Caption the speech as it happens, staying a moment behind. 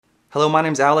Hello, my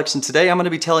name's Alex, and today I'm going to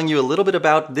be telling you a little bit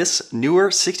about this newer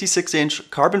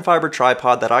 66-inch carbon fiber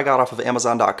tripod that I got off of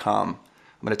Amazon.com.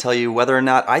 I'm going to tell you whether or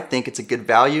not I think it's a good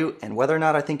value and whether or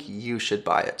not I think you should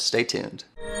buy it. Stay tuned.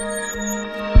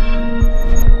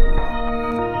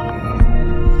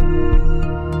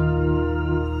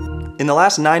 In the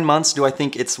last 9 months, do I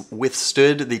think it's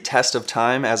withstood the test of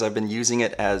time as I've been using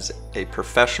it as a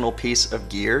professional piece of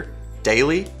gear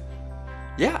daily?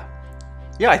 Yeah.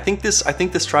 I think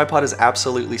this tripod has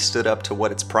absolutely stood up to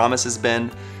what its promise has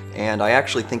been, and I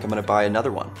actually think I'm gonna buy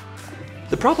another one.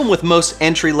 The problem with most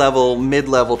entry-level,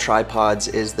 mid-level tripods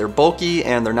is they're bulky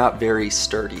and they're not very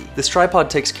sturdy. This tripod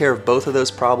takes care of both of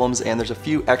those problems, and there's a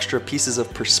few extra pieces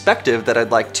of perspective that I'd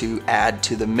like to add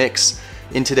to the mix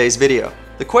in today's video.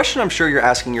 The question I'm sure you're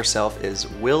asking yourself is,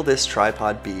 will this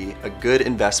tripod be a good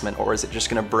investment, or is it just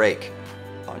gonna break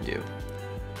on you?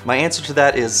 My answer to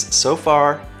that is, so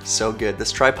far, so good.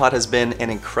 This tripod has been an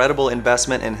incredible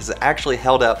investment and has actually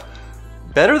held up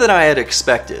better than I had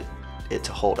expected it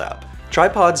to hold up.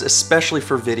 Tripods, especially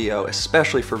for video,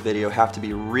 have to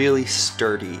be really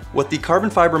sturdy. What the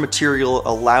carbon fiber material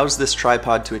allows this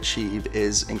tripod to achieve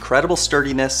is incredible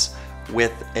sturdiness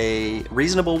with a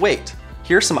reasonable weight.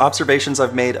 Here are some observations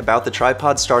I've made about the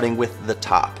tripod, starting with the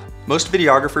top. Most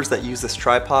videographers that use this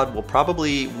tripod will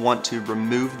probably want to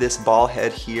remove this ball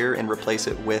head here and replace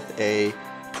it with a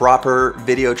proper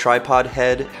video tripod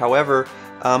head. However,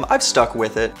 I've stuck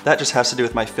with it. That just has to do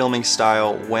with my filming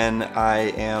style. When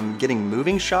I am getting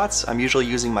moving shots, I'm usually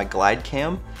using my glide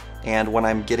cam, and when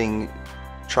I'm getting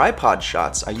tripod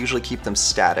shots, I usually keep them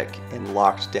static and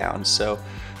locked down. So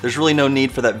there's really no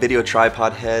need for that video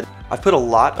tripod head. I've put a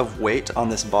lot of weight on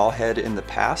this ball head in the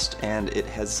past, and it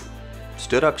has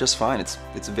stood up just fine. It's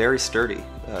very sturdy,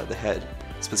 the head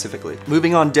specifically.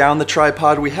 Moving on down the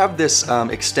tripod, we have this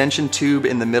extension tube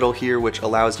in the middle here, which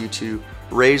allows you to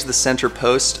raise the center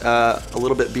post a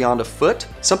little bit beyond a foot.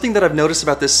 Something that I've noticed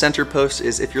about this center post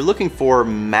is if you're looking for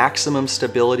maximum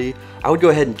stability, I would go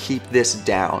ahead and keep this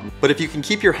down. But if you can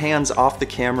keep your hands off the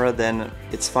camera, then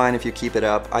it's fine if you keep it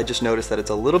up. I just noticed that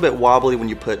it's a little bit wobbly when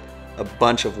you put a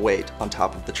bunch of weight on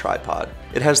top of the tripod.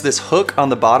 It has this hook on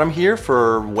the bottom here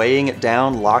for weighing it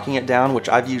down, locking it down, which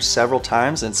I've used several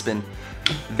times, and it's been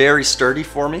very sturdy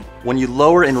for me. When you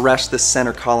lower and rest this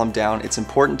center column down, it's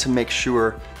important to make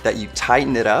sure that you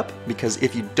tighten it up, because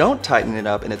if you don't tighten it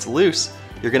up and it's loose,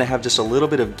 you're gonna have just a little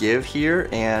bit of give here,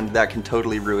 and that can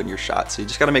totally ruin your shot. So you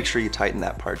just gotta make sure you tighten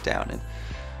that part down, and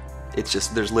it's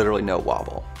just, there's literally no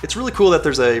wobble. It's really cool that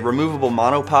there's a removable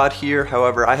monopod here.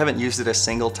 However, I haven't used it a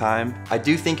single time. I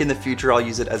do think in the future I'll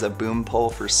use it as a boom pole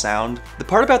for sound. The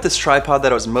part about this tripod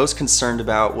that I was most concerned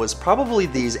about was probably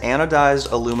these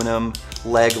anodized aluminum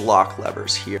leg lock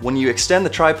levers here. When you extend the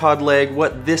tripod leg,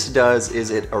 what this does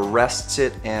is it arrests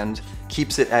it and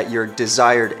keeps it at your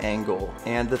desired angle.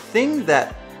 And the thing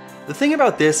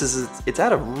about this is it's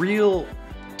at a real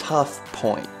tough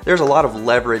point. There's a lot of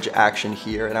leverage action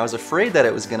here, and I was afraid that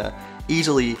it was gonna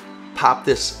easily pop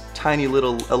this tiny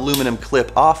little aluminum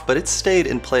clip off, but it stayed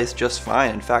in place just fine.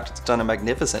 In fact, it's done a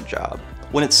magnificent job.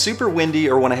 When it's super windy,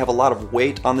 or when I have a lot of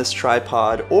weight on this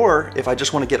tripod, or if I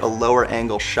just want to get a lower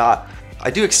angle shot, I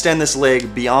do extend this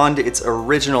leg beyond its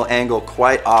original angle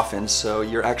quite often, so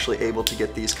you're actually able to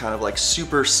get these kind of like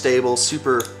super stable,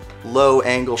 super low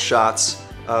angle shots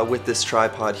with this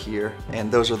tripod here. And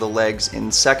those are the legs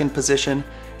in second position,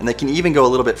 and they can even go a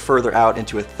little bit further out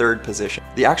into a third position.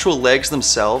 The actual legs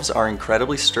themselves are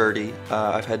incredibly sturdy.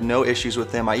 I've had no issues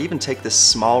with them. I even take this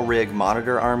small rig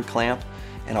monitor arm clamp,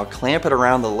 and I'll clamp it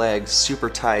around the legs super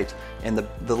tight, and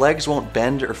the legs won't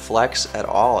bend or flex at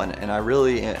all, and I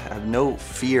really have no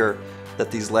fear that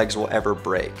these legs will ever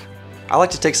break. I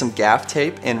like to take some gaff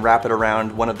tape and wrap it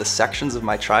around one of the sections of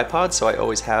my tripod, so I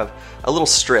always have a little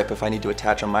strip if I need to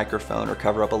attach a microphone or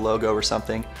cover up a logo or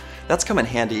something. That's come in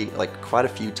handy like quite a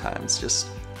few times. Just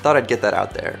thought I'd get that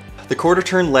out there. The quarter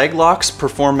turn leg locks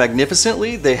perform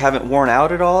magnificently. They haven't worn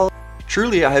out at all.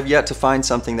 Truly, I have yet to find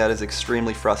something that is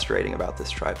extremely frustrating about this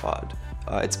tripod.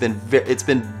 It's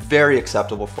been very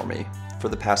acceptable for me for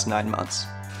the past 9 months.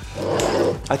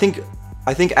 I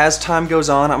think as time goes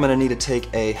on, I'm gonna need to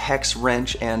take a hex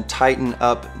wrench and tighten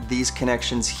up these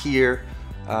connections here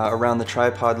around the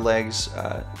tripod legs.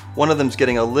 One of them's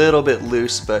getting a little bit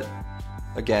loose, but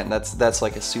again, that's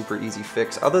like a super easy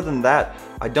fix. Other than that,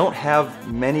 I don't have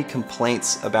many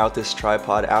complaints about this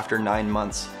tripod after 9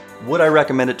 months. Would I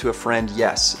recommend it to a friend?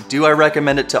 Yes. Do I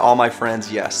recommend it to all my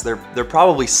friends? Yes. They're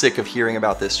probably sick of hearing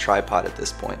about this tripod at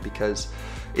this point, because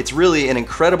it's really an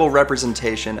incredible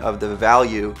representation of the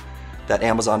value that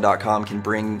Amazon.com can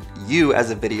bring you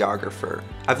as a videographer.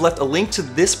 I've left a link to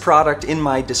this product in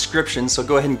my description, so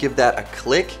go ahead and give that a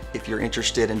click if you're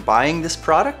interested in buying this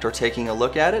product or taking a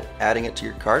look at it, adding it to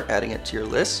your cart, adding it to your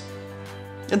list.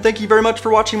 And thank you very much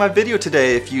for watching my video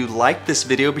today. If you liked this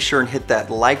video, be sure and hit that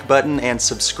like button and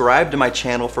subscribe to my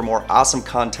channel for more awesome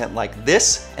content like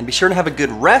this. And be sure to have a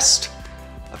good rest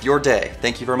of your day.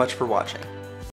 Thank you very much for watching.